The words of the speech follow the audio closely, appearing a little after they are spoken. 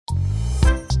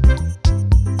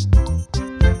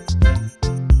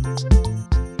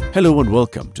Hello and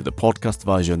welcome to the podcast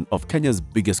version of Kenya's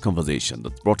biggest conversation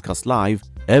that's broadcast live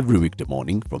every weekday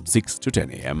morning from 6 to 10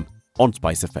 a.m. on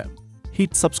Spice FM.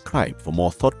 Hit subscribe for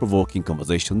more thought-provoking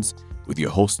conversations with your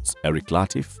hosts Eric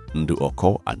Latif, Ndu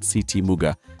Oko and CT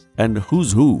Muga, and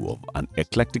who's who of an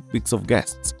eclectic mix of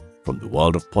guests from the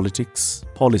world of politics,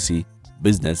 policy,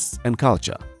 business and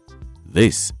culture.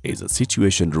 This is a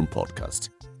Situation Room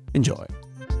podcast. Enjoy.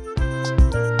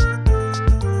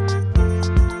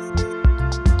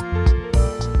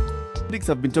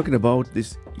 I've been talking about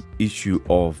this issue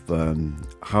of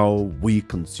how we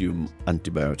consume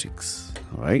antibiotics,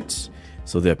 all right?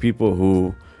 So there are people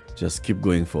who just keep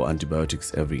going for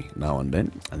antibiotics every now and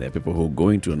then, and there are people who go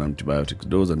into an antibiotic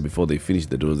dose, and before they finish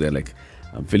the dose, they're like,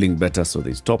 I'm feeling better, so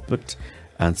they stop it.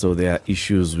 And so there are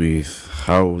issues with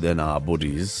how then our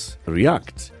bodies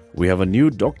react. We have a new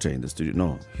doctor in the studio.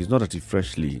 No, he's not actually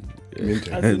freshly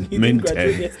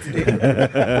minted.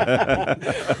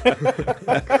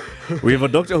 We have a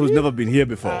doctor who's never been here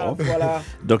before. Voila.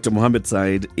 Dr Mohammed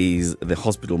Said is the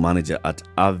hospital manager at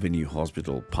Avenue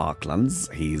Hospital,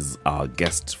 Parklands. He's our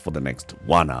guest for the next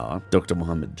 1 hour. Dr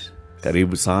Mohammed,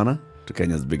 karibu sana to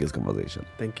Kenya's biggest conversation.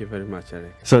 Thank you very much,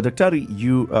 Eric. So, Daktari,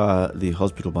 you are the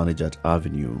hospital manager at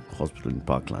Avenue Hospital in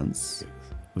Parklands.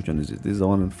 Which one is it? This is the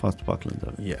one in First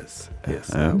Parklands. Yes.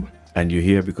 And you're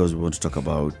here because we want to talk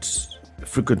about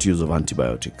frequent use of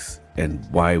antibiotics and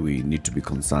why we need to be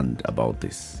concerned about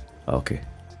this. Okay,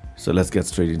 so let's get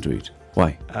straight into it.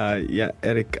 Why?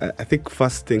 Eric, I think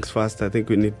first things first, I think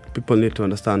people need to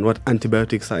understand what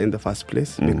antibiotics are in the first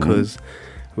place, because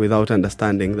without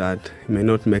understanding that, it may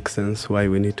not make sense why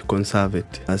we need to conserve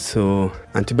it. So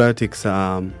antibiotics,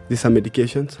 these are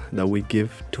medications that we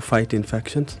give to fight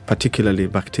infections, particularly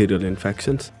bacterial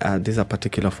infections. These are a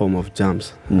particular form of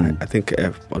germs. I think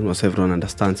almost everyone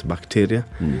understands bacteria.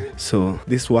 So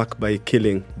this work by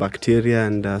killing bacteria,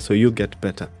 and so you get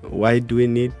better. Why do we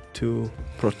need to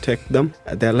protect them?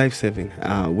 They're life-saving.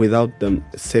 Without them,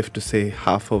 it's safe to say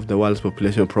half of the world's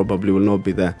population probably will not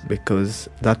be there, because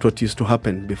that's what used to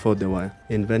happen before they were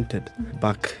invented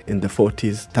back in the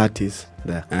 40s, 30s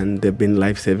there, and they've been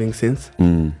life-saving since.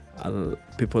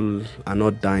 People are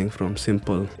not dying from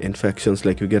simple infections,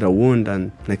 like you get a wound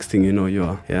and next thing you know you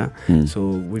are,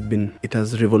 So it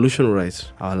has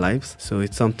revolutionized our lives. So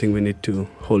it's something we need to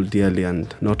hold dearly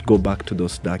and not go back to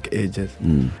those dark ages.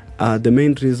 The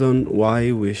main reason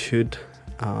why we should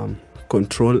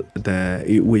control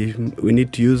we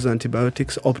need to use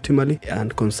antibiotics optimally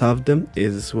and conserve them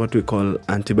is what we call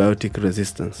antibiotic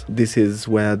resistance. This is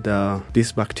where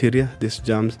these bacteria, these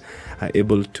germs, are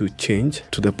able to change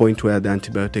to the point where the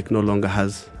antibiotic no longer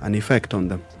has an effect on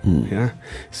them.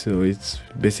 So it's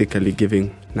basically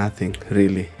giving nothing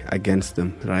really against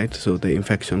them, right? So the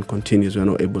infection continues. We're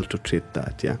not able to treat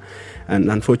that, and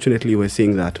unfortunately we're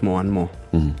seeing that more and more.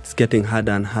 It's getting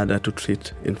harder and harder to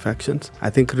treat infections. I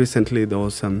think recently there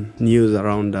was some news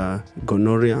around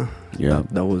gonorrhea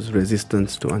that was resistant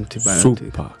to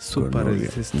antibiotics. Super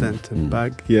resistant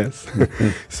bug. Yes.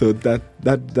 So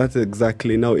that's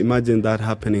exactly, now imagine that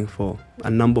happening for a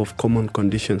number of common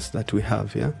conditions that we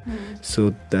have.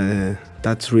 So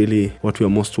that's really what we're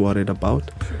most worried about.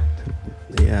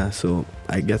 So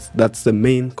I guess that's the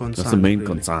main concern. That's the main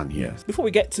concern, yes. Before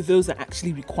we get to those that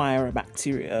actually require a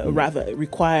bacteria, rather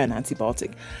require an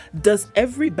antibiotic, does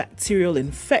every bacterial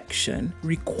infection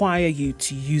require you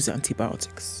to use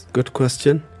antibiotics? Good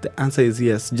question. The answer is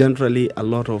yes. Generally,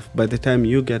 by the time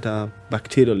you get a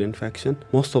bacterial infection,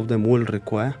 most of them will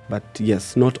require, but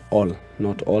yes, not all.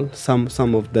 Some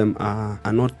of them are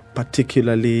not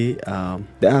particularly,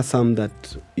 there are some that,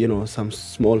 some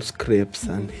small scrapes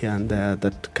and here and there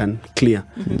that can clear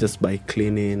just by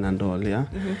cleaning and all,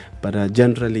 But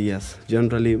generally, yes.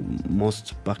 Generally,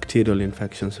 most bacterial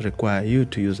infections require you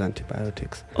to use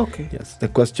antibiotics. Okay. Yes. The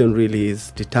question really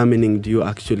is determining, do you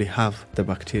actually have the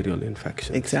bacterial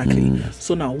infection? Exactly. Yes.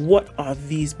 So now, what are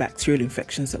these bacterial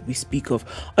infections that we speak of?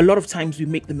 A lot of times we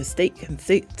make the mistake and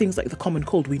say things like the common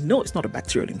cold. We know it's not a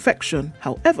bacterial infection.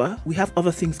 However, we have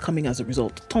other things coming as a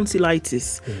result.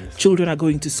 Tonsillitis. Yes. Children are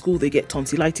going to school, they get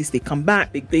tonsillitis, they come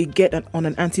back, they get on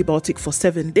an antibiotic for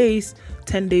 7 days,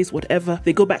 10 days, whatever.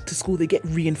 They go back to school, they get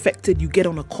reinfected, you get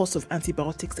on a course of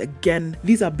antibiotics again.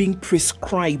 These are being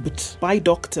prescribed by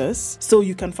doctors. So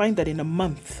you can find that in a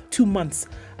month, 2 months,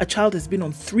 a child has been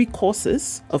on 3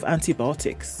 courses of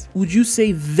antibiotics. Would you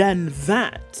say then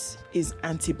that is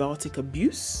antibiotic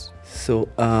abuse? So,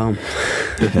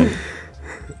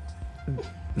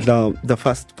 the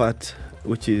first part,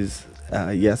 which is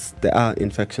yes, there are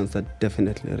infections that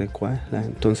definitely require.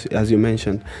 As you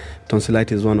mentioned,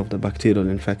 tonsillitis is one of the bacterial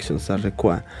infections that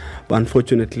require. But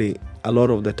unfortunately, a lot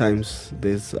of the times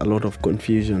there's a lot of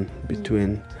confusion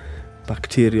between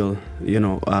bacterial,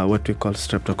 what we call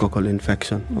streptococcal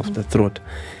infection of the throat.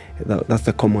 That's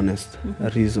the commonest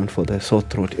reason for the sore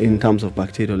throat in terms of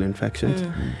bacterial infections,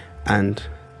 and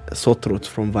sore throats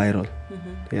from viral.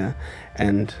 Yeah,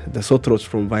 and the sore throats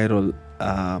from viral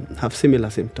have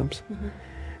similar symptoms,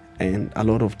 and a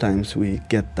lot of times we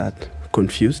get that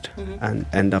confused and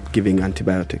end up giving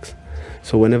antibiotics.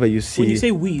 So whenever you see, when you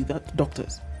say we, that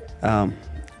doctors,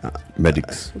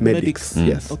 medics,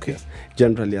 yes, okay,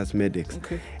 generally as medics,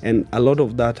 okay, and a lot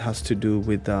of that has to do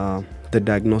with the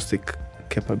diagnostic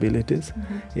capabilities,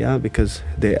 because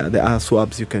there are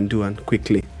swabs you can do and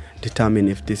quickly determine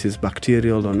if this is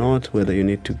bacterial or not, whether you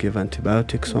need to give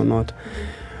antibiotics or not.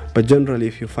 But generally,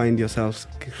 if you find yourselves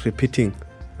repeating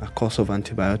a course of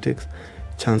antibiotics,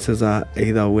 chances are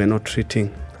either we're not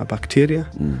treating a bacteria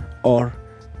or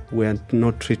we're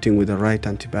not treating with the right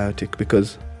antibiotic,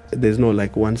 because there's no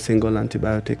like one single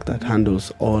antibiotic that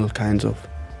handles all kinds of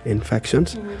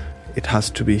infections. It has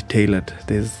to be tailored.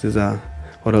 There's a,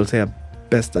 what I'll say, a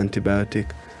best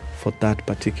antibiotic for that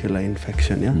particular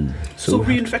infection. Yeah. So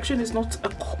reinfection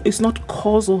is not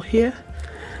causal here,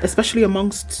 especially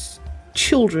amongst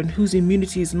children whose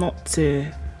immunity is not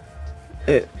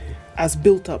as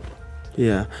built up.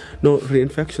 Yeah, no,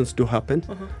 reinfections do happen,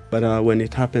 but when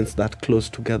it happens that close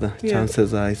together,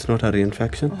 chances are it's not a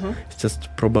reinfection. It's just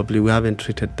probably we haven't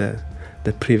treated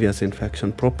the previous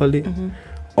infection properly,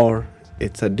 or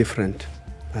it's a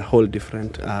whole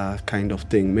different kind of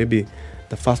thing. Maybe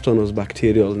the first one was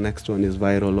bacterial, next one is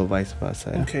viral, or vice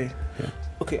versa. Yeah? Okay. Yeah.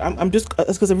 Okay, I'm just,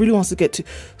 because I really want to get to,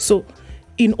 so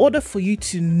in order for you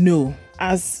to know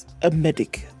as a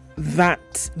medic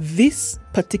that this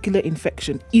particular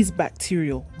infection is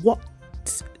bacterial, what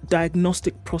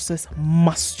diagnostic process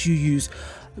must you use?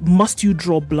 Must you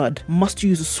draw blood? Must you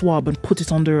use a swab and put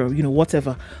it under,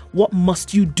 whatever? What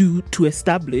must you do to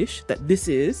establish that this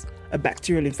is a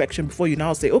bacterial infection before you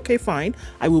now say, okay, fine,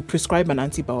 I will prescribe an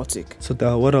antibiotic?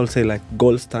 So what I'll say, like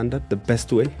gold standard, the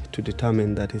best way to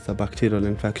determine that it's a bacterial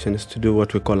infection is to do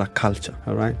what we call a culture.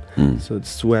 All right. So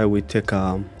it's where we take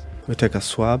a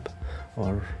swab,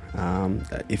 or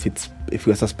if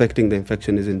we're suspecting the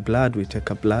infection is in blood, we take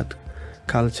a blood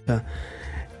culture.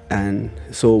 And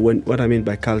so what I mean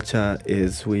by culture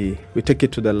is we take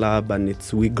it to the lab, and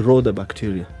we grow the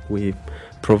bacteria. We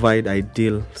provide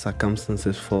ideal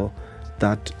circumstances for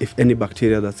that, if any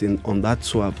bacteria that's on that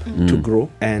swab to grow.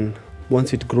 And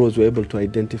once it grows, we're able to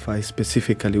identify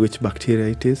specifically which bacteria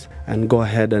it is and go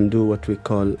ahead and do what we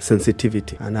call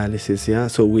sensitivity analysis. Yeah,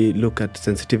 so we look at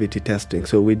sensitivity testing.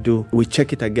 So we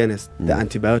check it against the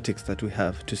antibiotics that we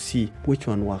have to see which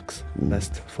one works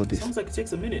best for this. Sounds like it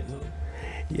takes a minute though.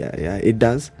 Yeah, it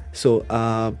does. So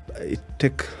it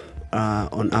takes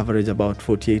on average about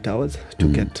 48 hours to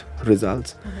get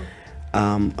results.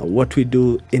 What we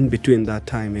do in between that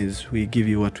time is we give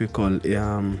you what we call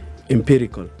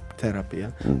empirical therapy.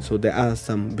 Yeah? So there are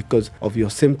some, because of your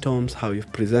symptoms, how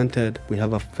you've presented, we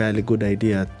have a fairly good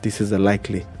idea this is a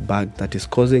likely bug that is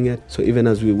causing it. So even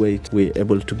as we wait, we're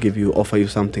able to offer you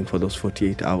something for those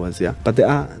 48 hours. Yeah, but there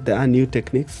are new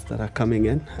techniques that are coming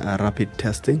in, rapid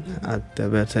testing at the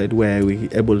bedside, where we're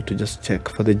able to just check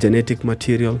for the genetic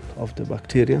material of the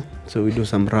bacteria. So we do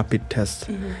some rapid tests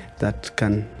that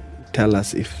can tell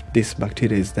us if this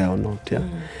bacteria is there or not. Yeah,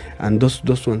 and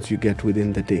those ones you get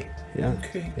within the day. Yeah.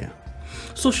 Okay. Yeah.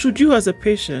 So should you as a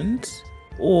patient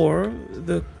or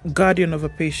the guardian of a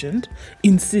patient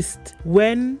insist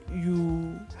when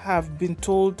you have been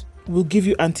told we'll give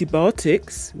you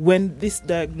antibiotics when this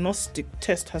diagnostic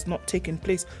test has not taken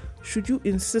place? Should you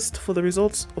insist for the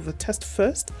results of the test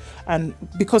first? And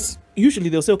because usually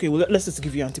they'll say, okay, well, let's just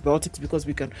give you antibiotics because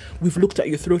we've looked at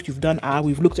your throat,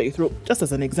 we've looked at your throat, just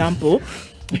as an example,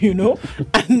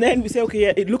 and then we say, okay,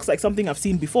 yeah, it looks like something I've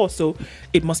seen before, so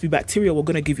it must be bacterial, we're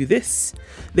going to give you this.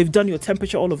 They've done your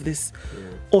temperature, all of this.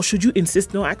 Or should you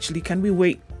insist, no, actually, can we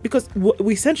wait? Because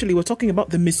we're talking about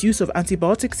the misuse of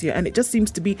antibiotics here, and it just seems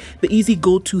to be the easy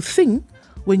go-to thing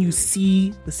when you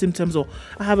see the symptoms, or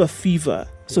I have a fever.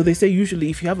 So they say usually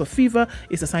if you have a fever,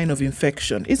 it's a sign of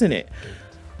infection, isn't it?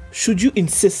 Should you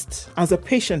insist as a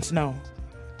patient now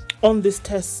on this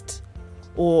test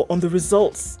or on the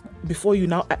results before you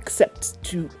now accept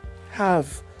to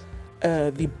have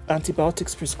the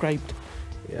antibiotics prescribed?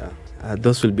 Yeah.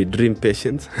 Those will be dream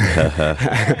patients.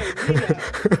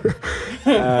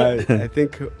 I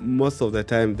think most of the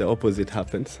time the opposite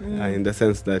happens, in the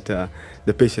sense that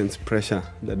the patients pressure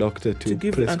the doctor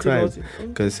to prescribe,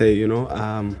 because say, I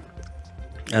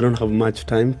don't have much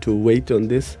time to wait on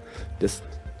this. Just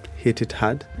hit it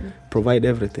hard, provide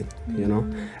everything, you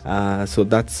know. So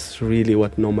that's really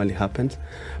what normally happens.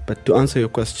 But to answer your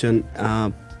question,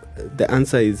 the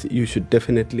answer is you should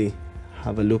definitely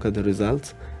have a look at the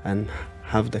results and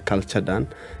have the culture done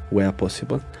where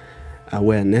possible,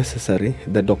 where necessary,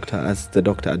 as the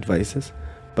doctor advises.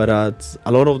 But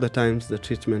a lot of the times the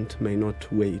treatment may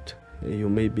not wait. You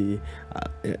may be,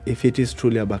 if it is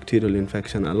truly a bacterial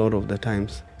infection, a lot of the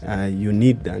times you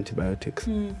need the antibiotics.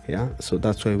 Yeah, so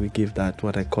that's why we give that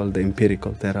what I call the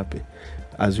empirical therapy,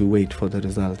 as we wait for the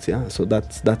results. Yeah, so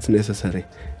that's necessary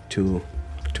to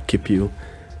keep you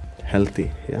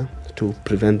healthy. Yeah, to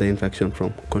prevent the infection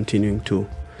from continuing to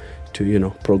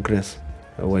progress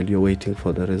while you're waiting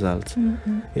for the results.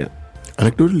 Yeah.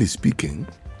 Anecdotally speaking,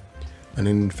 an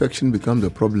infection becomes a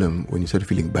problem when you start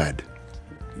feeling bad.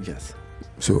 Yes.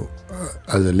 So,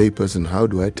 as a layperson, how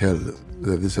do I tell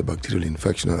that this is a bacterial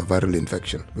infection or a viral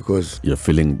infection? Because you're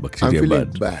feeling bacteria I'm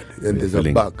feeling bad and there's a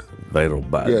bug. Viral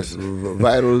bad. Yes,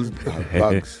 virals,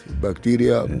 bugs,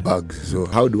 bacteria, bugs. So,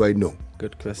 how do I know?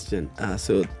 Good question.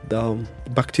 So, the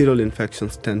bacterial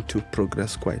infections tend to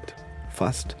progress quite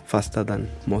fast, faster than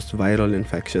most viral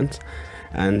infections,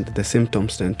 and the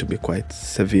symptoms tend to be quite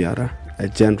severe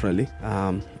generally.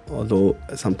 Although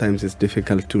sometimes it's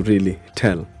difficult to really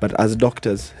tell. But as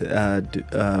doctors,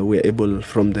 we're able,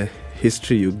 from the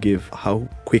history you give, how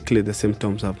quickly the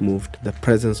symptoms have moved, the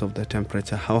presence of the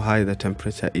temperature, how high the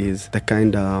temperature is, the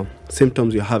kind of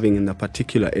symptoms you're having in the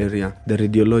particular area, the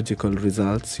radiological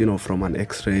results, from an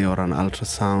X-ray or an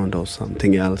ultrasound or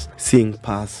something else, seeing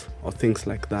pus or things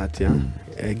like that,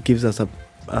 it gives us a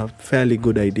fairly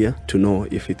good idea to know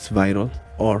if it's viral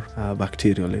or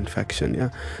bacterial infection. Yeah,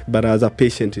 but as a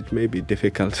patient it may be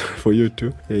difficult for you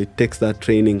to. It takes that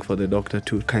training for the doctor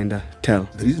to kind of tell.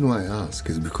 The reason why I ask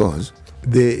is because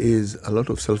there is a lot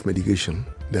of self-medication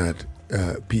that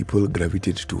people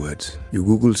gravitate towards. You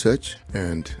Google search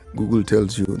and Google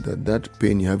tells you that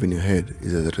pain you have in your head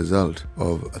is as a result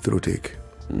of a throat ache.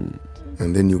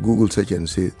 And then you Google search and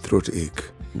say throat ache.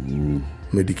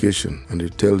 Medication, and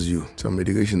it tells you some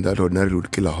medication that ordinarily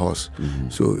would kill a horse.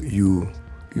 So you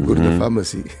go to the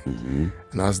pharmacy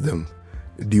and ask them,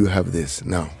 do you have this?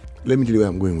 Now, let me tell you where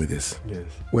I'm going with this. Yes.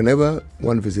 Whenever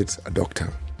one visits a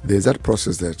doctor, there's that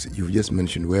process that you've just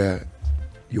mentioned where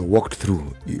you're walked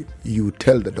through. You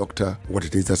tell the doctor what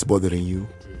it is that's bothering you,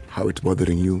 how it's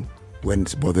bothering you, when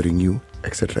it's bothering you,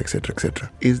 etc., etc.,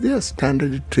 etc. Is there a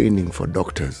standard training for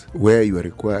doctors where you are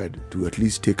required to at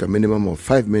least take a minimum of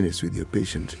 5 minutes with your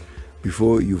patient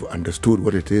before you've understood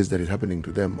what it is that is happening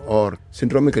to them? Or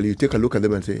syndromically, you take a look at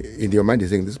them and say, in your mind, you're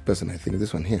saying, this person, I think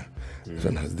this one here, this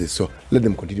one has this. So let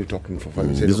them continue talking for 5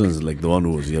 minutes. This one's like the one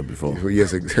who was here before.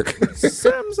 Yes, exactly.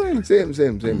 Same.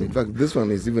 In fact, this one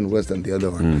is even worse than the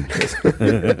other one.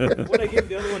 What I give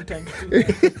the other one time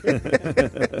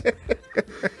to.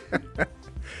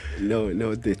 No,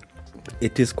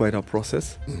 it is quite a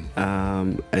process,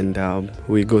 and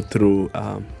we go through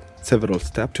several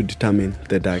steps to determine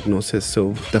the diagnosis.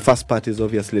 So the first part is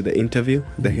obviously the interview,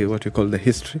 what we call the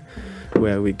history,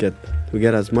 where we get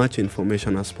as much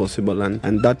information as possible,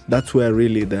 and that's where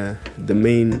really the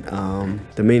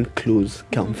main clues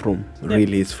come from.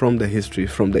 Really, it's from the history,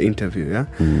 from the interview.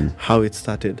 How it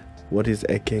started, what is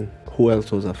aching, who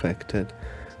else was affected,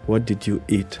 what did you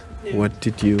eat. Where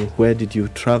did you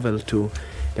travel to?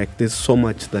 Like, there's so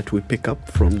much that we pick up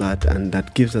from that, and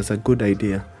that gives us a good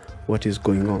idea what is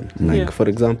going on. Like, for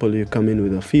example, you come in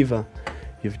with a fever,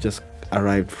 you've just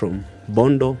arrived from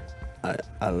Bondo,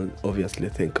 I'll obviously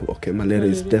think, okay,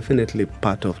 malaria is definitely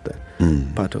part of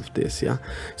this. Yeah,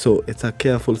 so it's a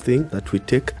careful thing that we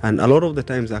take, and a lot of the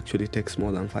times actually takes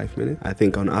more than 5 minutes. I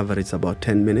think on average about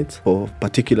 10 minutes, or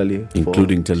particularly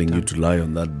including telling you to lie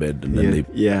on that bed and then they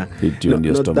hit you in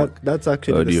your stomach. That's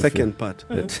actually the second part.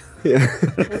 The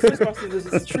first part is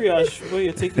triage, where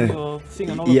you're taking your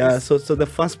thing and all of this. So the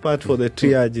first part for the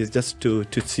triage is just to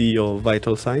see your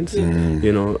vital signs.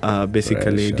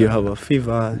 Basically, do you have a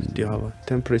fever? Do you have a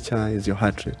temperature? Is your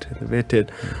heart rate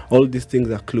elevated? All these things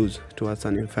are clues towards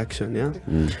an infection.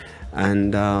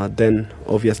 And then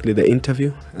obviously the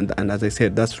interview, and as I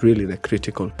said, that's really the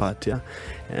critical part.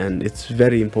 And it's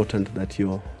very important that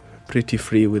you're pretty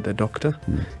free with the doctor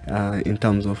in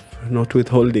terms of not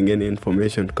withholding any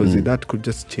information, because that could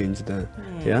just change the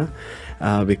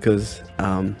because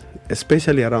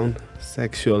especially around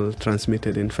sexual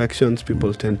transmitted infections,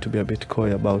 people tend to be a bit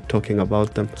coy about talking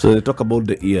about them. So they talk about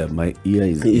the ear. My ear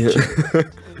is itchy.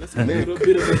 Let's have a little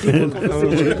bit of a deeper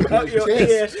conversation about your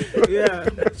ear. Yeah.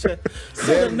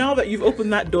 So now that you've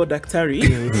opened that door, Daktari,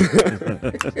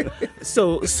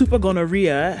 so super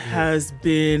gonorrhea has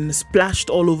been splashed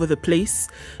all over the place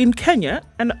in Kenya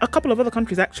and a couple of other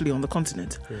countries actually on the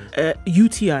continent.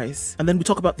 UTIs, and then we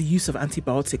talk about the use of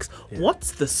antibiotics.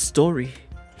 What's the story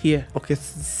here? Okay,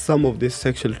 some of these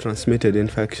sexually transmitted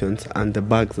infections and the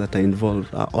bugs that are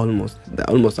involved are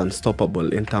almost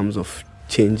unstoppable in terms of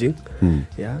changing,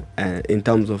 in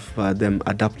terms of them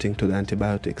adapting to the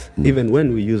antibiotics. Even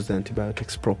when we use the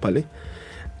antibiotics properly,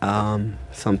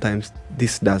 sometimes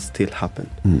this does still happen.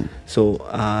 So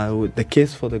with the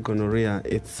case for the gonorrhea,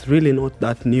 it's really not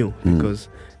that new because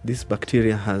this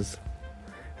bacteria has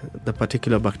the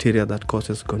particular bacteria that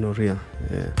causes gonorrhea,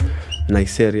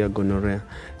 Neisseria gonorrhea.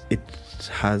 It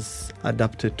has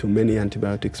adapted to many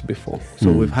antibiotics before.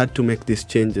 So we've had to make these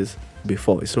changes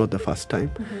before. It's not the first time.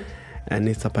 And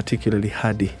it's a particularly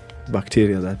hardy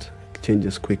bacteria that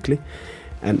changes quickly.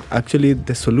 And actually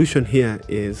the solution here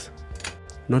is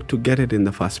not to get it in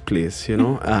the first place,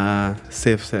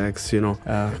 safe sex,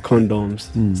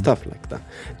 condoms, stuff like that.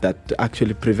 That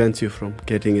actually prevents you from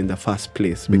getting in the first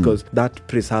place because that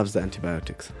preserves the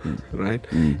antibiotics, right?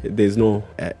 There's no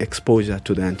exposure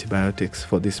to the antibiotics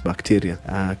for this bacteria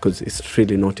because it's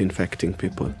really not infecting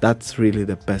people. That's really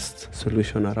the best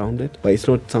solution around it. But it's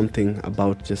not something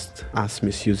about just us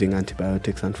misusing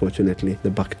antibiotics, unfortunately.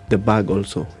 The bug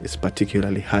also is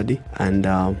particularly hardy, and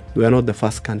we are not the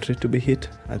first country to be hit.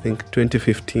 I think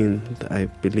 2015, I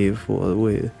believe,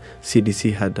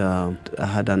 CDC had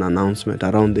an announcement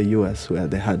around the US where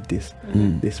they had this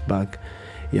bug.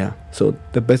 Yeah. So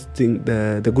the best thing,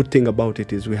 the good thing about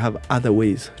it is we have other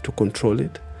ways to control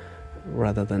it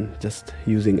rather than just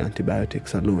using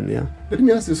antibiotics alone. Yeah. Let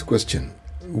me ask this question.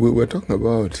 We're talking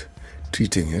about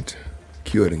treating it,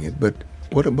 curing it, but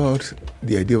what about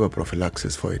the idea of a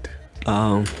prophylaxis for it?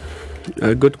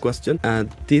 A good question.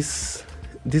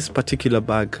 This particular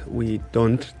bug, we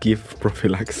don't give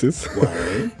prophylaxis.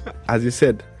 Why? As you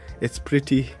said, it's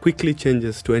pretty quickly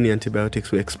changes to any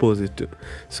antibiotics we expose it to.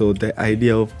 So the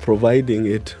idea of providing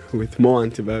it with more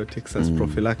antibiotics as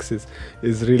prophylaxis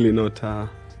is really not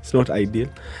it's not ideal.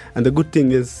 And the good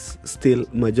thing is still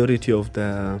majority of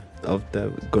the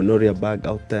gonorrhea bug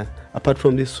out there, apart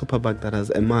from this super bug that has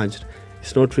emerged,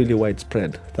 it's not really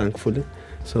widespread, thankfully.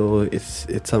 So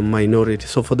it's a minority.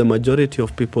 So for the majority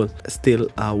of people, still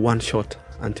one shot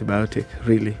antibiotic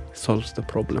really solves the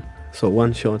problem. So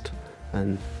one shot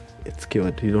and it's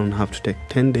cured. You don't have to take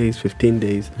 10 days, 15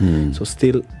 days. So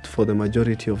still for the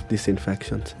majority of these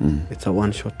infections, it's a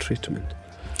one shot treatment.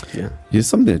 Yeah. There's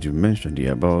something that you mentioned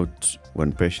here about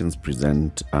when patients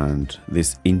present and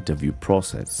this interview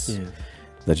process,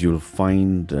 that you'll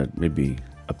find that maybe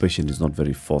a patient is not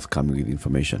very forthcoming with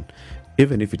information,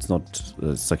 even if it's not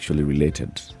sexually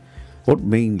related. What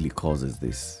mainly causes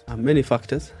this? Many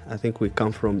factors. I think we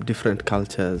come from different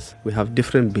cultures. We have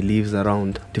different beliefs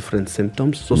around different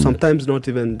symptoms. So sometimes not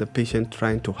even the patient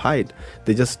trying to hide.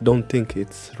 They just don't think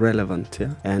it's relevant.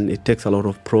 Yeah? And it takes a lot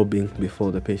of probing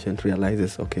before the patient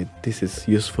realizes, okay, this is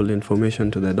useful information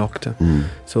to the doctor.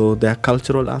 So there are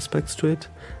cultural aspects to it.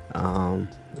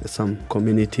 Some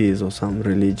communities or some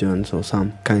religions or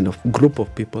some kind of group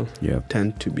of people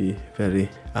tend to be very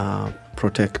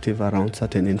protective around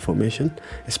certain information,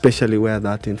 especially where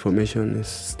that information is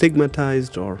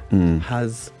stigmatized or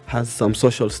has some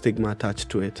social stigma attached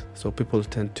to it. So people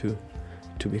tend to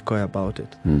be coy about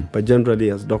it. But generally,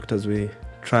 as doctors, we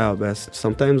try our best,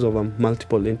 sometimes over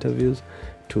multiple interviews,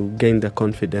 to gain their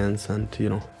confidence and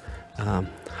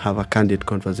have a candid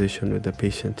conversation with the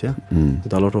patient,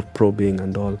 with a lot of probing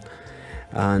and all.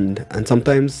 And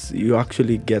sometimes you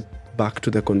actually get back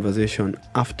to the conversation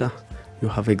after you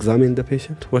have examined the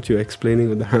patient, what you're explaining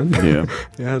with the hand.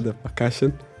 The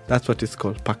percussion. That's what it's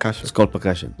called, percussion. It's called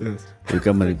percussion. Yes. You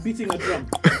come and Beating a drum.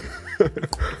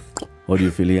 What do you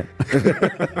feel here?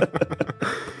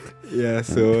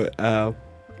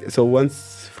 So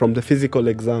once from the physical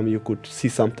exam, you could see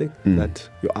something that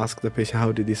you ask the patient,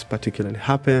 how did this particularly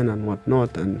happen and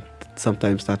whatnot, and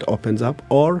sometimes that opens up.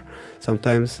 Or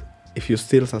sometimes if you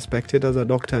still suspect it as a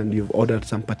doctor and you've ordered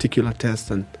some particular tests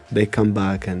and they come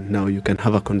back, and now you can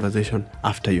have a conversation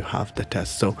after you have the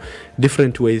test. So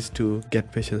different ways to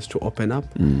get patients to open up,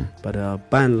 but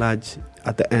by and large,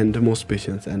 at the end, most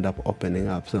patients end up opening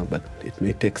up. So, but it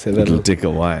may take several. It'll take a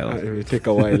while. It may take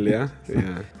a while, yeah.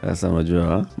 Sasa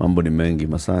unajua mambo ni mengi,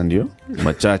 masaa ndio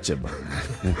machache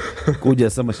bana. Kuja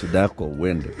sema shida yako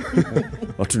uende.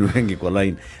 Watu ni wengi kwa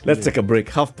line. Let's take a break.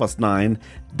 9:30.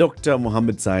 Dr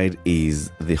Mohammed Said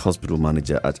is the hospital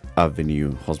manager at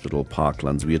Avenue Hospital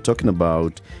Parklands. We are talking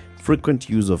about frequent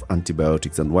use of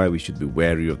antibiotics and why we should be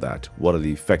wary of that. What are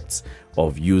the effects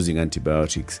of using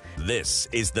antibiotics? This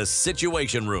is the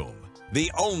Situation Room,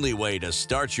 the only way to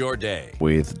start your day.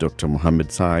 With Dr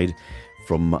Mohammed Said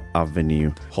from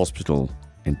Avenue Hospital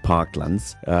in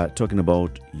Parklands, talking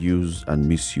about use and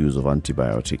misuse of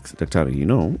antibiotics.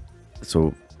 Dr.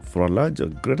 So for a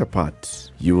greater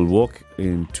part, you will walk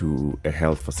into a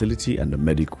health facility and the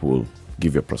medic will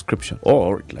give you a prescription.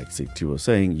 Or, like Sikti was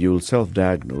saying, you'll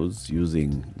self-diagnose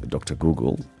using Dr.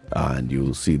 Google and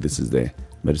you'll see this is the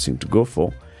medicine to go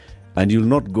for. And you'll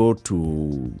not go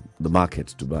to the market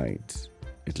to buy it.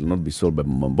 It will not be sold by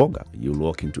Mamboga. You'll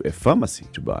walk into a pharmacy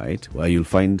to buy it, where you'll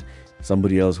find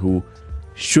somebody else who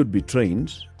should be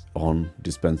trained on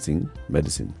dispensing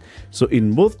medicine. So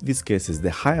in both these cases,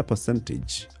 the higher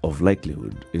percentage of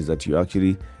likelihood is that you're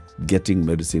actually getting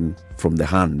medicine from the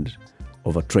hand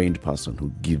of a trained person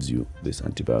who gives you these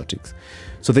antibiotics.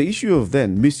 So the issue of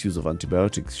then misuse of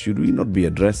antibiotics, should we not be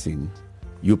addressing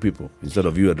you people instead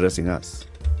of you addressing us?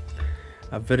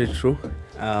 Very true.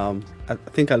 I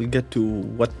think I'll get to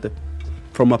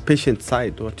from a patient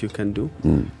side, what you can do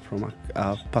from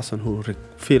a person who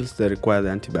feels they require the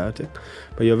antibiotic.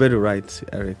 But you're very right,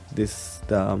 Eric.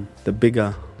 The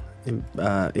bigger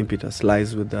impetus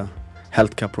lies with the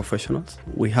healthcare professionals.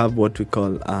 We have what we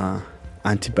call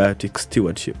antibiotic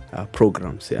stewardship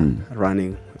programs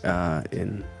running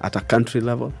at a country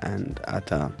level and at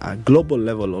a global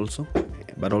level also,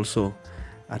 but also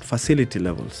at facility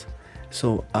levels.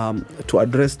 So to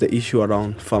address the issue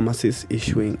around pharmacies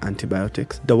issuing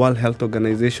antibiotics, the World Health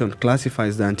Organization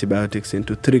classifies the antibiotics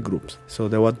into 3 groups. So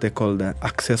they're what they call the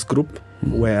access group,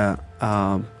 where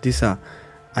these are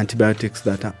antibiotics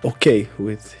that are okay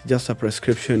with just a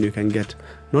prescription you can get,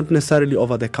 not necessarily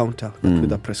over the counter, but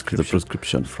with a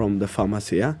prescription from the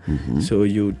pharmacy. So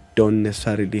you don't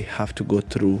necessarily have to go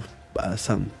through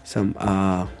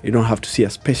you don't have to see a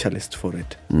specialist for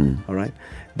it. All right.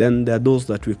 Then there are those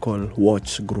that we call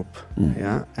watch group.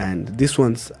 And these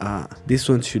ones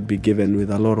should be given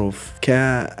with a lot of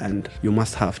care, and you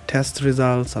must have test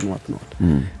results and whatnot.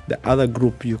 The other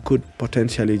group, you could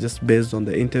potentially, just based on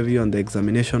the interview and the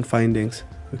examination findings,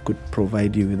 we could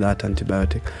provide you with that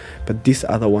antibiotic. But these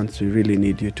other ones, we really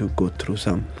need you to go through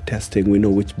some testing. We know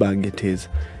which bag it is,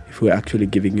 if we're actually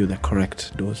giving you the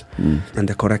correct dose and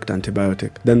the correct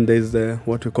antibiotic. Then there's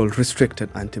what we call restricted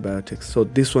antibiotics. So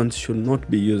these ones should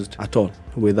not be used at all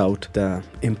without the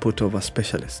input of a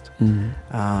specialist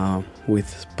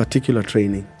with particular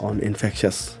training on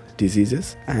infectious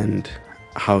diseases and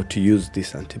how to use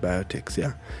these antibiotics.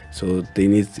 So it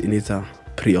needs a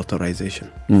pre-authorization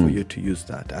for you to use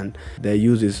that, and their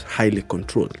use is highly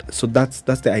controlled. So that's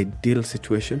the ideal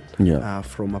situation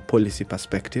from a policy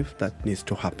perspective that needs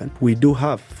to happen. We do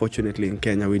have, fortunately in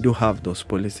Kenya, we do have those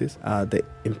policies. The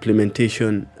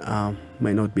implementation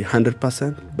might not be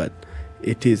 100%, but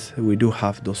we do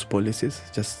have those policies,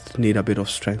 just need a bit of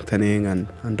strengthening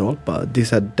and all. But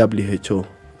these are WHO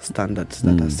standards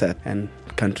that are set, and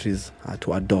countries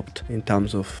to adopt in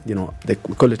terms of, we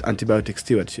call it antibiotic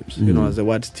stewardships. As the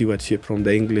word stewardship from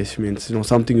the English means,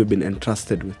 something you've been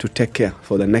entrusted with to take care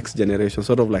for the next generation,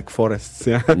 sort of like forests.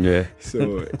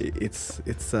 So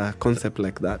it's a concept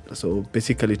like that. So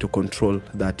basically to control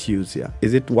that use.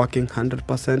 Is it working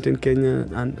 100% in Kenya?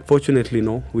 Unfortunately,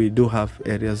 no. We do have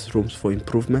rooms for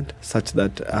improvement, such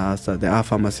that there are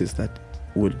pharmacies that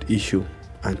would issue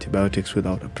antibiotics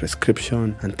without a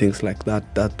prescription and things like that.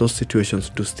 Those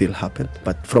situations do still happen.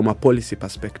 But from a policy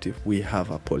perspective, we have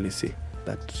a policy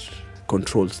that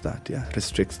controls that,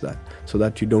 restricts that, so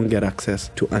that you don't get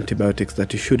access to antibiotics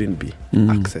that you shouldn't be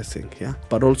accessing.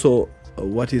 But also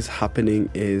what is happening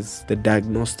is the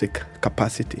diagnostic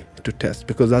capacity to test,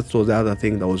 because that was the other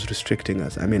thing that was restricting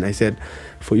us. I said,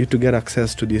 for you to get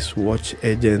access to these watch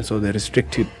agents or the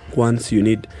restricted ones, you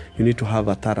need to have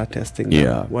a thorough testing.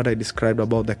 What I described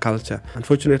about the culture,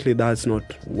 unfortunately, that's not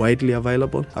widely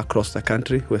available across the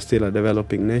country. We're still a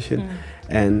developing nation,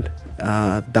 and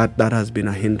that has been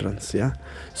a hindrance.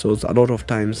 So a lot of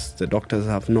times the doctors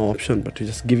have no option but to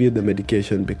just give you the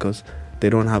medication because they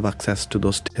don't have access to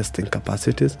those testing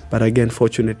capacities. But again,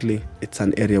 fortunately, it's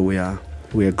an area we are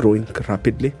we are growing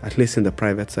rapidly, at least in the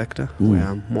private sector,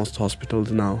 where most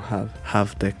hospitals now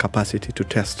have the capacity to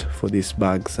test for these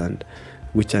bugs and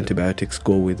which antibiotics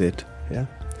go with it. Yeah,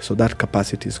 so that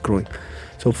capacity is growing.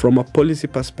 So from a policy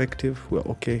perspective, we're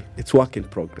okay. It's work in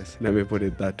progress. Let me put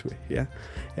it that way. Yeah.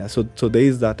 So there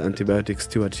is that antibiotic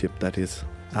stewardship that is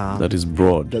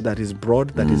broad. That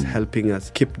is helping us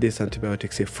keep these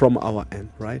antibiotics safe from our end,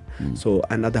 right? So,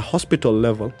 and at the hospital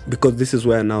level, because this is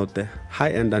where now the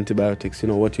high-end antibiotics,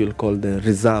 what you'll call the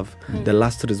reserve, the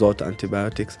last resort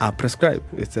antibiotics are prescribed.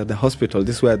 It's at the hospital.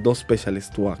 This is where those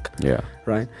specialists work. Yeah.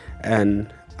 Right.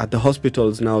 And at the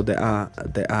hospitals now, there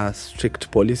are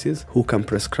strict policies who can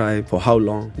prescribe for how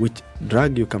long, which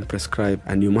drug you can prescribe,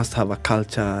 and you must have a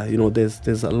culture.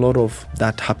 There's a lot of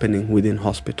that happening within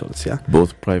hospitals. Yeah,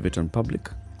 both private and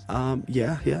public.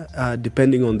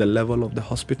 Depending on the level of the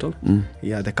hospital,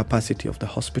 the capacity of the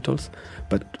hospitals,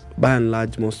 but by and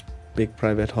large, most big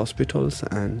private hospitals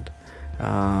and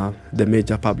the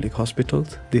major public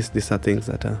hospitals, these are things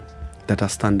that are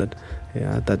standard,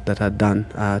 that are done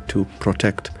to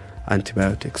protect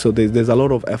antibiotics. So there's a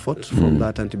lot of effort from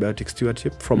that antibiotic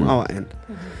stewardship from our end,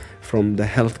 from the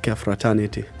healthcare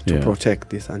fraternity to protect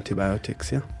these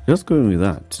antibiotics. Yeah. Just going with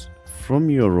that, from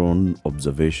your own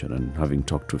observation and having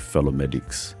talked to fellow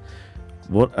medics,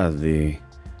 what are the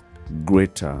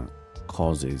greater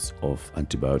causes of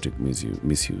antibiotic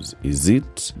misuse? Is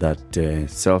it that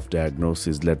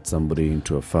self-diagnosis led somebody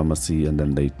into a pharmacy and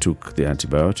then they took the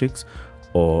antibiotics,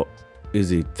 or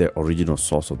is it the original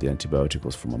source of the antibiotic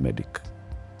was from a medic?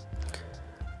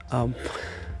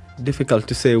 Difficult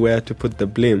to say where to put the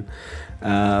blame,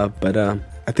 but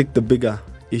I think the bigger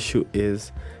issue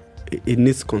is it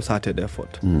needs concerted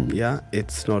effort.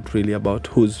 It's not really about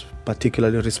who's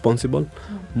particularly responsible,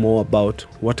 more about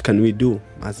what can we do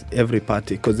as every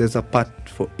party, because there's a part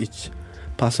for each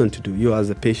person to do. You as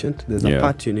a patient, there's a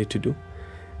part you need to do,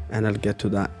 and I'll get to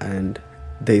that, and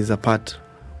there's a part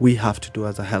we have to do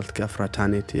as a healthcare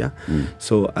fraternity.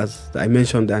 So as I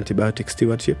mentioned, the antibiotic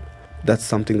stewardship, that's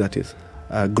something that is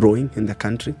growing in the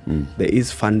country. There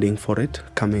is funding for it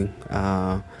coming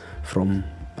from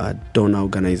donor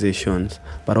organizations,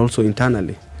 but also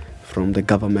internally from the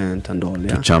government and all.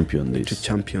 To champion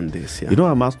this.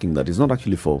 I'm asking that. It's not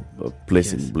actually for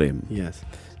placing blame. Yes.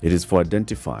 It is for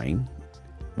identifying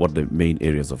what the main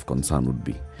areas of concern would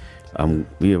be.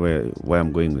 Where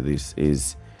I'm going with this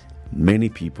is many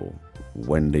people,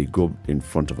 when they go in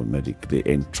front of a medic, they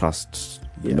entrust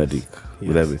the medic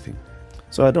with everything.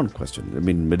 So I don't question.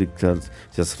 Medic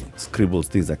just scribbles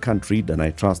things I can't read, and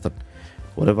I trust that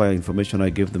whatever information I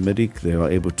give the medic, they are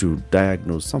able to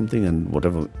diagnose something, and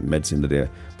whatever medicine that they're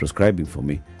prescribing for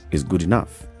me is good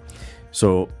enough.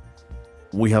 So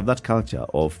we have that culture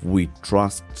of we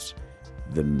trust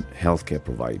the healthcare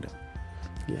provider.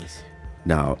 Yes.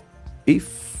 Now,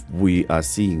 if we are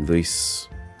seeing this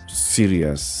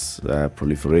serious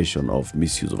proliferation of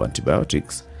misuse of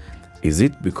antibiotics, is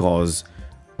it because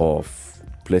of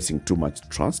placing too much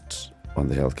trust on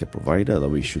the healthcare provider that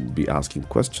we should be asking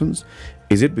questions?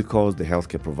 Is it because the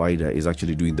healthcare provider is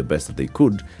actually doing the best that they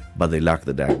could, but they lack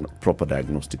the proper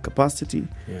diagnostic capacity?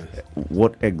 Yes.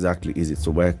 What exactly is it?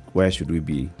 So where should we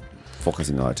be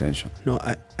focusing our attention? No,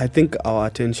 I think our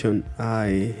attention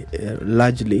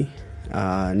largely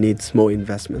needs more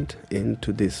investment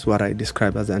into this, what I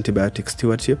describe as antibiotic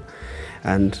stewardship,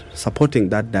 and supporting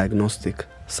that diagnostic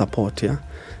support.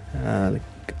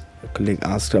 A colleague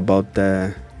asked about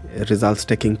the results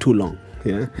taking too long.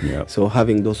 So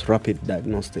having those rapid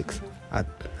diagnostics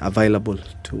available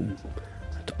to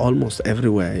almost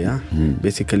everywhere.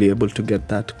 Basically able to get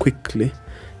that quickly,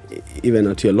 even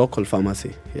at your local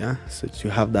pharmacy. So you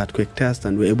have that quick test,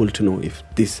 and we're able to know if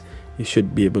this, you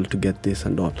should be able to get this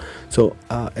and all. So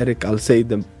Eric, I'll say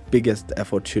the biggest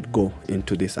effort should go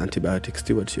into this antibiotic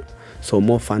stewardship. So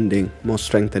more funding, more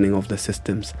strengthening of the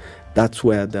systems. That's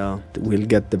where we'll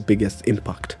get the biggest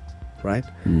impact, right?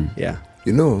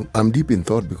 I'm deep in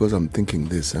thought because I'm thinking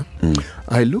this.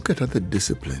 I look at other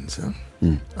disciplines.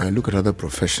 I look at other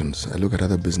professions. I look at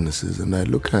other businesses, and I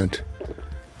look at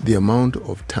the amount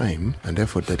of time and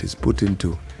effort that is put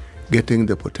into getting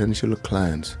the potential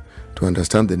clients to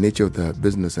understand the nature of the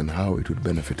business and how it would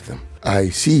benefit them. I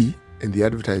see in the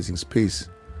advertising space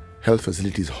health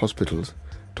facilities, hospitals,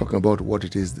 talking about what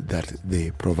it is that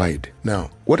they provide. Now,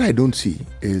 what I don't see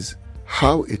is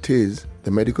how it is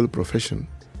the medical profession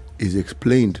is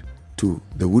explained to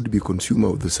the would-be consumer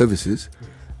of the services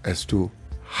as to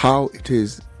how it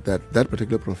is that that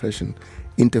particular profession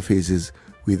interfaces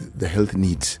with the health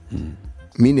needs.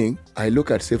 Meaning, I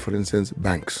look at, say, for instance,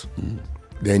 banks.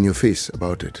 They're in your face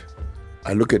about it.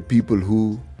 I look at people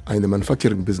who are in the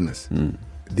manufacturing business.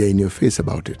 They're in your face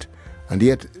about it. And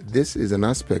yet, this is an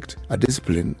aspect, a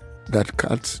discipline that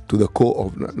cuts to the core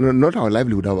of not our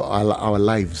livelihood, our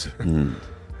lives.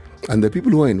 And the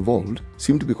people who are involved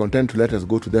seem to be content to let us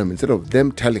go to them instead of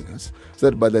them telling us, so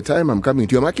that by the time I'm coming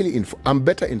to you, I'm actually I'm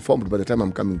better informed by the time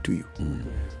I'm coming to you.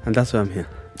 And that's why I'm here.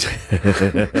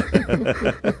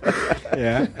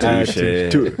 Yeah, to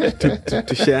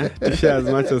share as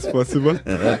much as possible.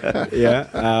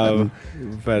 Yeah,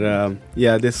 but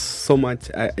there's so much.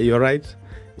 You're right.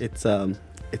 It's a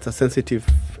sensitive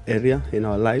area in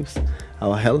our lives.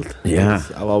 Our health,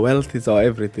 our wealth is our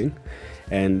everything,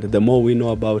 and the more we know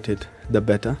about it, the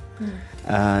better.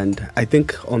 And I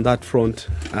think on that front,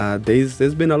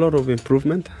 there's been a lot of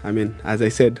improvement. I mean, as I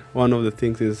said, one of the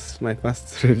things is my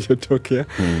first radio talk here,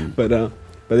 but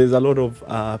there's a lot of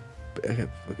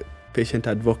patient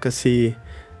advocacy,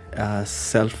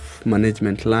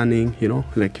 self-management learning. You know,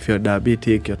 like if you're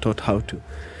diabetic, you're taught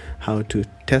how to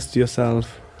test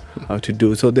yourself, how to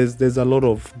do. So there's a lot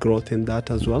of growth in that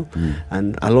as well,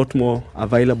 and a lot more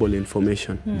available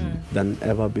information than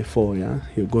ever before. Yeah,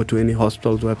 you go to any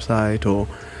hospital's website, or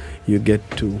you get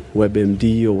to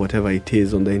WebMD or whatever it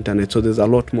is on the internet. So there's a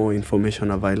lot more information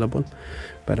available.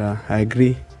 But I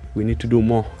agree, we need to do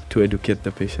more to educate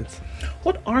the patients.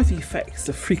 What are the effects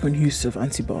of frequent use of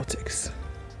antibiotics?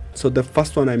 So the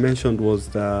first one I mentioned was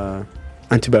the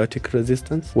antibiotic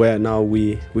resistance, where now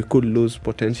we could lose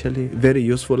potentially very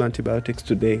useful antibiotics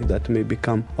today that may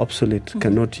become obsolete,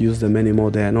 cannot use them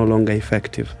anymore, they are no longer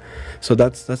effective. So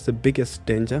that's the biggest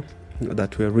danger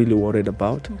that we're really worried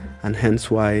about, and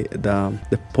hence why the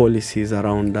policies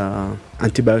around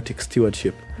antibiotic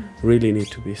stewardship really need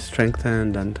to be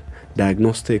strengthened, and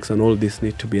diagnostics and all this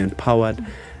need to be empowered,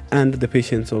 and the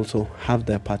patients also have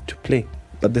their part to play.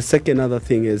 But the second other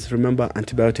thing is, remember,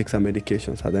 antibiotics are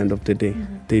medications at the end of the day.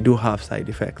 They do have side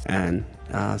effects, and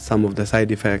some of the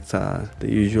side effects are the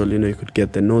usual. You know, you could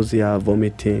get the nausea,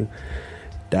 vomiting,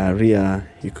 diarrhea.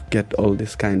 You could get all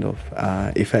this kind of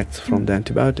effects from the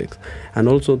antibiotics. And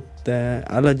also the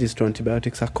allergies to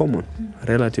antibiotics are common,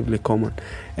 relatively common,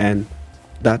 and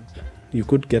that you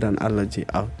could get an allergy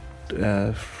out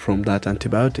from that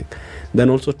antibiotic. Then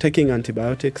also taking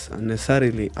antibiotics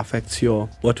unnecessarily affects your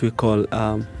what we call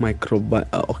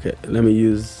okay, let me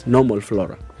use normal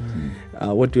flora.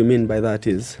 What we mean by that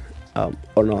is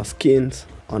on our skins,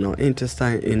 on our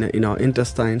intestine, in our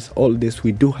intestines, all this,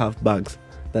 we do have bugs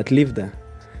that live there,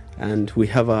 and we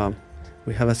have a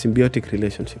symbiotic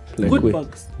relationship. Like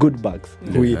good bugs.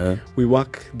 We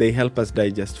work. They help us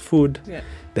digest food.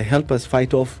 They help us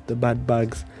fight off the bad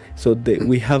bugs. So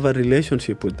we have a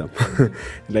relationship with them.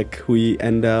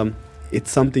 It's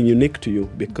something unique to you,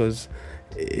 because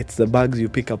it's the bugs you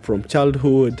pick up from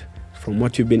childhood, from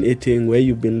what you've been eating, where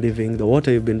you've been living, the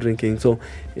water you've been drinking. So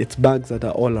it's bugs that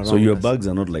are all around. So your us. bugs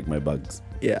are not like my bugs.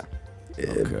 Yeah.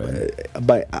 Okay.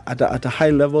 At a high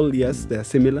level, yes, they're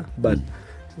similar, but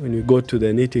when you go to the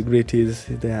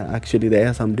nitty-gritties, there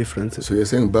are some differences. So you're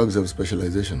saying bugs have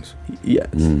specializations? Yes.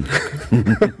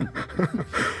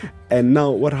 And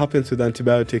now what happens with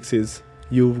antibiotics is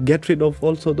you get rid of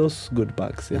also those good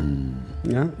bugs.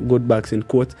 Good bugs in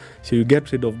quotes. So you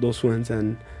get rid of those ones,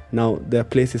 and now their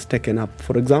place is taken up.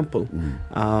 For example,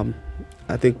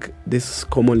 I think this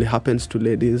commonly happens to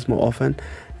ladies more often.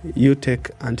 You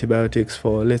take antibiotics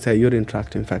for, let's say, a urine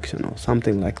tract infection or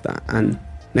something like that, and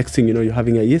next thing you know, you're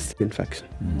having a yeast infection,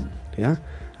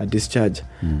 a discharge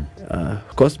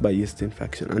caused by yeast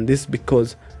infection. And this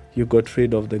because you got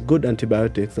rid of the good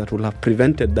antibiotics that will have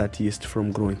prevented that yeast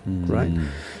from growing, right?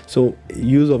 So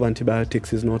use of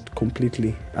antibiotics is not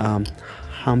completely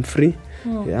harm-free.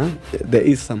 There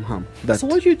is some harm. So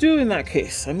what do you do in that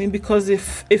case? I mean, because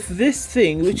if this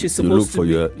thing, which is supposed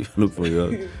you look for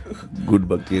your good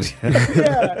bacteria.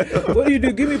 What do you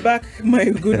do? Give me back my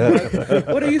good bug.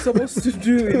 What are you supposed to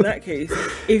do in that case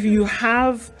if you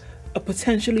have a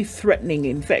potentially threatening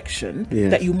infection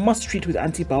that you must treat with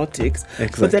antibiotics,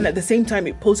 but then at the same time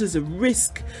it poses a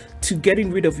risk to getting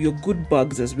rid of your good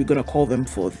bugs, as we're going to call them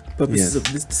for purposes of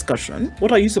this discussion?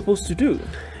 What are you supposed to do?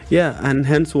 Yeah, and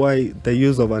hence why the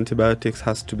use of antibiotics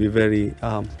has to be very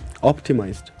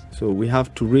optimized. So we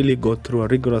have to really go through a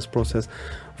rigorous process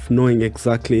of knowing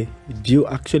exactly, do you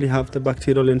actually have the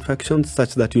bacterial infection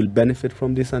such that you'll benefit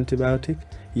from this antibiotic?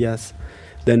 Yes.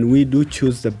 Then we do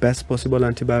choose the best possible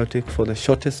antibiotic for the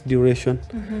shortest duration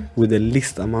with the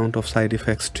least amount of side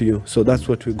effects to you. So that's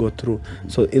what we go through.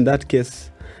 So in that case,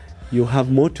 you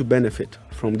have more to benefit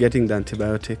from getting the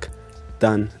antibiotic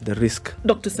than the risk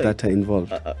Dr. Said, that are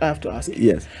involved. I have to ask you.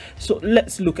 Yes. So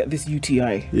let's look at this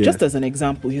UTI, just as an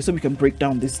example here, so we can break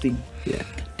down this thing.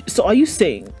 So are you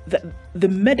saying that the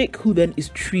medic who then is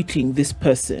treating this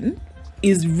person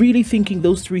is really thinking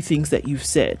those three things that you've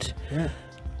said? Yeah.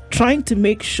 Trying to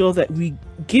make sure that we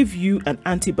give you an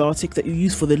antibiotic that you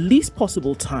use for the least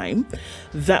possible time,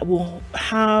 that will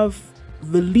have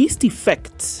the least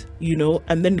effect,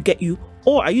 and then get you,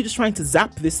 or are you just trying to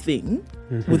zap this thing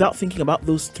without thinking about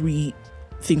those three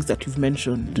things that you've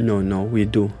mentioned? No, we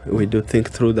do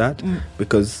think through that,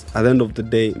 because at the end of the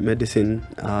day, medicine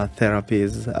therapy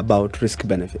is about risk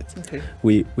benefits. Okay.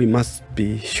 We must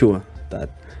be sure that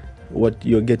what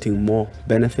you're getting more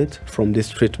benefit from this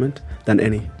treatment than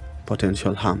any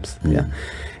potential harms.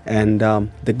 And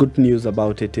the good news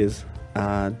about it is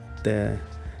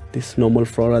this normal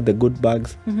flora, the good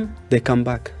bugs, they come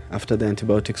back after the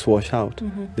antibiotics wash out.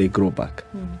 They grow back.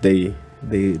 They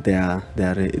are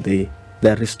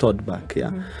restored back.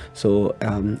 So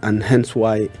and hence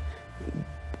why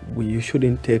you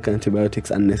shouldn't take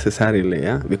antibiotics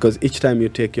unnecessarily. Because each time you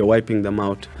take, you're wiping them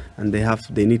out, and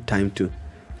they need time to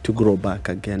grow back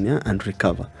again, and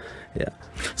recover.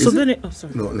 So then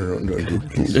sorry. No,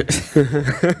 please.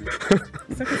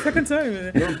 Second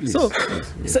time. No, please. So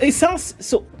it sounds,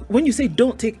 so when you say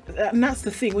don't take, and that's the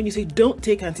thing, when you say don't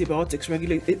take antibiotics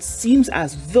regularly, it seems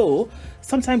as though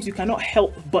sometimes you cannot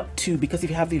help but to, because if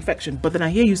you have the infection. But then I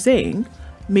hear you saying,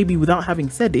 maybe without having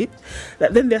said it,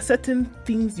 that then there are certain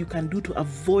things you can do to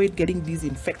avoid getting these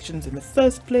infections in the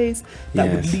first place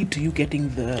that would lead to you getting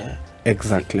the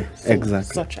exactly.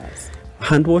 Such as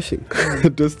hand washing,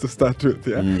 just to start with,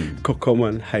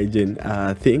 common hygiene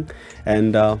thing.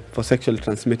 And for sexually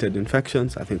transmitted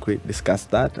infections, I think we discussed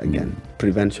that again.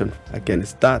 Prevention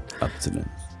against that.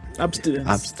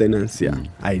 Abstinence,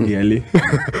 ideally,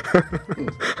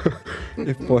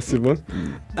 if possible.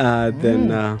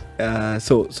 Then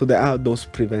so there are those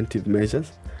preventive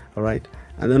measures, all right.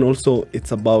 And then also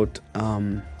it's about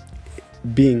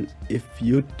being, if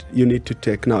you need to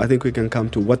take, now I think we can come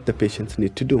to what the patients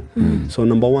need to do. So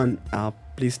number one,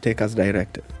 please take as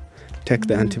directed. Take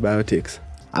the antibiotics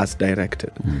as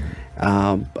directed.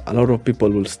 A lot of people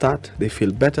will start, they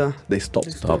feel better, they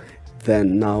stop.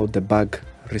 Then now the bug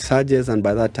resurges, and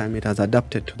by that time it has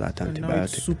adapted to that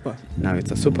antibiotic. Now it's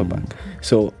a super bug.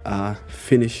 So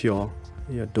finish your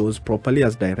dose properly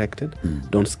as directed.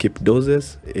 Don't skip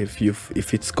doses.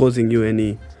 If it's causing you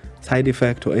any side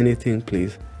effect or anything,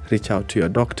 please reach out to your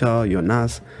doctor, your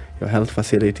nurse, your health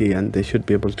facility, and they should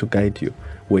be able to guide you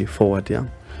way forward.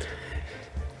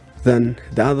 Then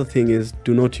the other thing is,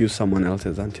 do not use someone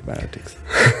else's antibiotics.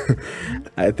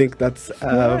 I think that's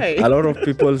a lot of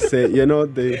people say,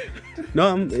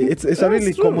 it's a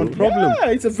really common problem. Yeah,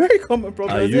 it's a very common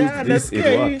problem. That's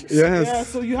scary. Yes.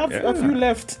 So you have a few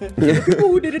left. The people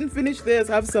who didn't finish theirs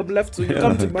have some left, so you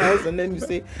come to my house and then you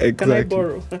say, can I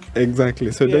borrow?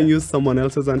 Exactly. So don't use someone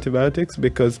else's antibiotics,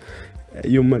 because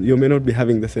you may not be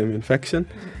having the same infection,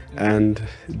 and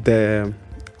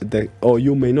or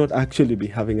you may not actually be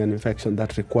having an infection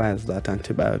that requires that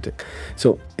antibiotic.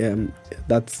 So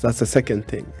that's the second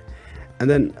thing. And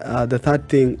then the third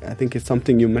thing, I think, is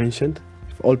something you mentioned.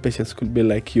 If all patients could be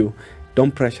like you,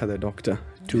 don't pressure the doctor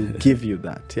to give you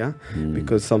that,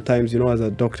 because sometimes, as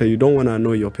a doctor, you don't want to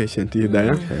annoy your patient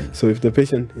either. So if the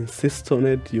patient insists on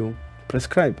it, you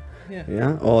prescribe.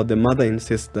 Or the mother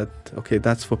insists that, okay,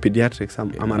 that's for pediatrics.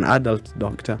 I'm an adult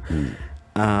doctor,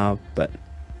 but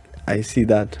I see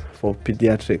that for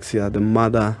pediatrics, the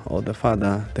mother or the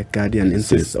father, the guardian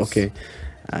insists, okay,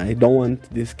 I don't want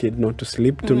this kid not to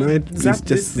sleep tonight. Please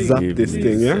just zap this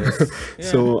thing.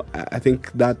 So I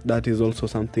think that is also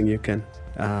something you can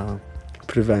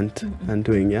prevent and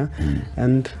doing.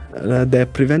 And the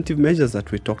preventive measures that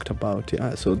we talked about.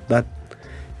 So that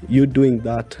you doing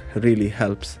that really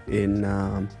helps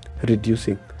in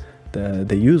reducing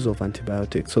the use of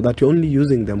antibiotics, so that you're only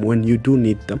using them when you do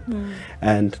need them,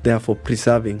 and therefore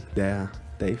preserving their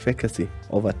efficacy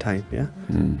over time.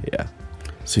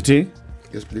 City?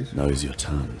 Yes, please. Now is your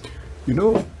turn.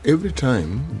 Every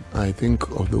time I think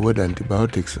of the word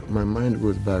antibiotics, my mind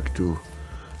goes back to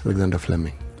Alexander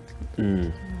Fleming.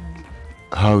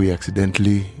 How he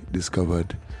accidentally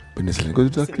discovered penicillin,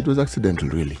 because it was accidental,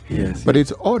 really. Yes. But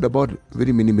it's all about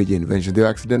very many major inventions. They're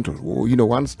accidental.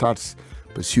 One starts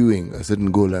pursuing a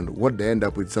certain goal, and what they end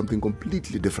up with something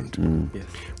completely different. Yes.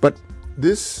 But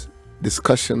this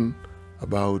discussion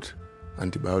about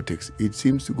antibiotics, it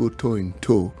seems to go toe in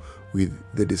toe with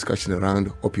the discussion around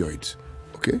opioids.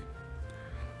 Okay,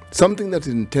 something that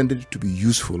is intended to be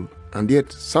useful, and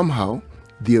yet somehow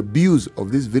the abuse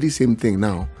of this very same thing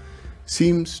now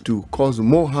seems to cause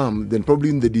more harm than probably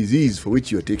in the disease for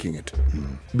which you're taking it.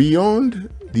 Beyond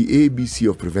the ABC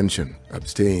of prevention,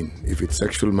 abstain if it's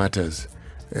sexual matters,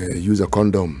 use a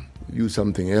condom, use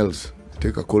something else,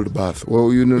 take a cold bath. Well,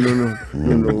 no.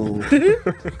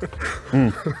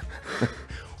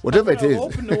 Whatever it is. I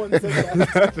hope no one says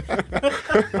that.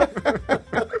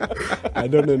 I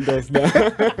don't endorse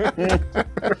that.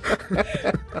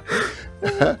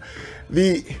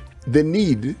 The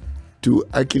need to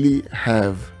actually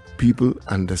have people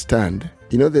understand.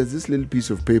 There's this little piece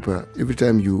of paper every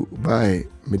time you buy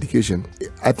medication.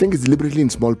 I think it's deliberately in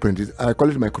small print. I call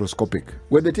it microscopic,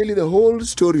 where they tell you the whole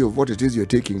story of what it is you're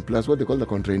taking, plus what they call the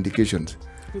contraindications.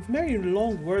 With very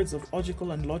long words of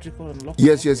logical and logical.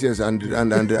 Yes, and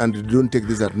don't take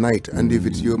this at night. And if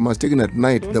you must take it at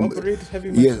night, operate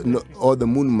heavy or the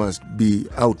moon must be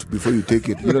out before you take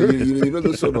it. You know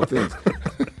those sort of things.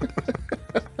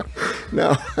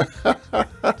 Now,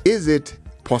 is it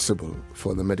possible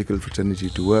for the medical fraternity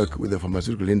to work with the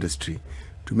pharmaceutical industry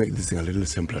to make this thing a little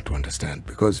simpler to understand?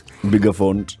 Because bigger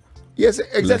font. Yes,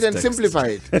 exactly, and simplify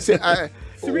it. See,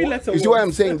 3-letter you see why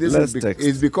I'm saying this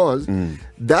is because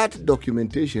that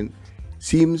documentation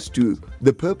seems to,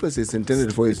 the purpose is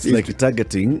intended for it's like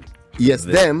targeting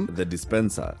the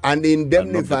dispenser and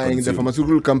indemnifying the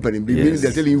pharmaceutical company, meaning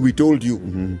they're telling you, we told you.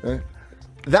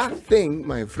 That thing,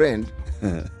 my friend,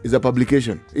 is a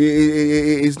publication.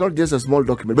 It's not just a small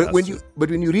document. But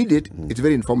when you read it, it's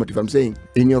very informative. I'm saying,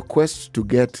 in your quest to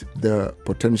get the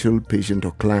potential patient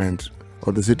or client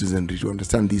or the citizenry to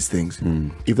understand these things,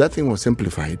 if that thing was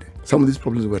simplified, some of these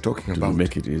problems we're talking about,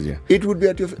 make it easier. It would be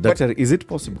at your... Doctor, is it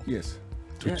possible? Yes.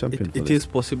 It is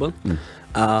possible,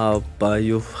 but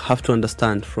you have to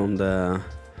understand from the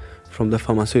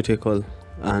pharmaceutical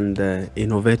and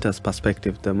innovators'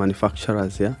 perspective, the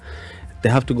manufacturers, they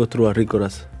have to go through a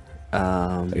rigorous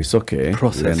it's okay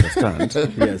process. We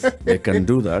understand. Yes, they can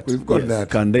do that. We've got that.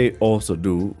 Can they also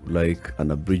do like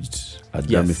an abridged,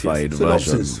 gamified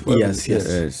version?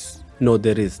 Yes. No,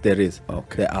 there is.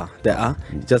 Okay. There are.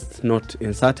 Just not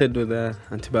inserted with the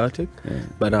antibiotic.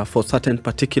 But for certain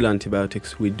particular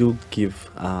antibiotics, we do give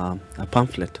a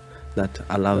pamphlet that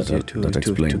allows you to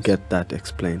get that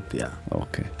explained. Yeah.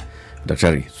 Okay.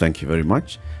 Dr. Thank you very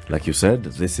much. Like you said,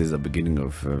 this is the beginning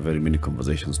of very many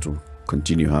conversations to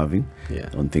continue having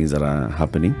on things that are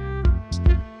happening.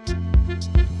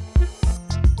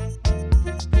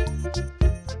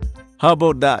 How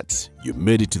about that? You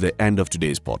made it to the end of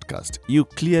today's podcast. You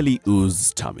clearly ooze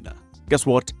stamina. Guess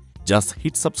what? Just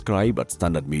hit subscribe at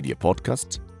Standard Media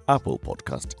Podcast, Apple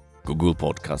Podcast, Google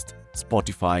Podcast,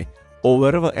 Spotify, or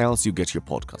wherever else you get your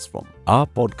podcasts from. Our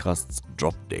podcasts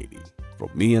drop daily. From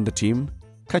me and the team,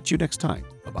 catch you next time.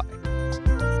 Bye-bye.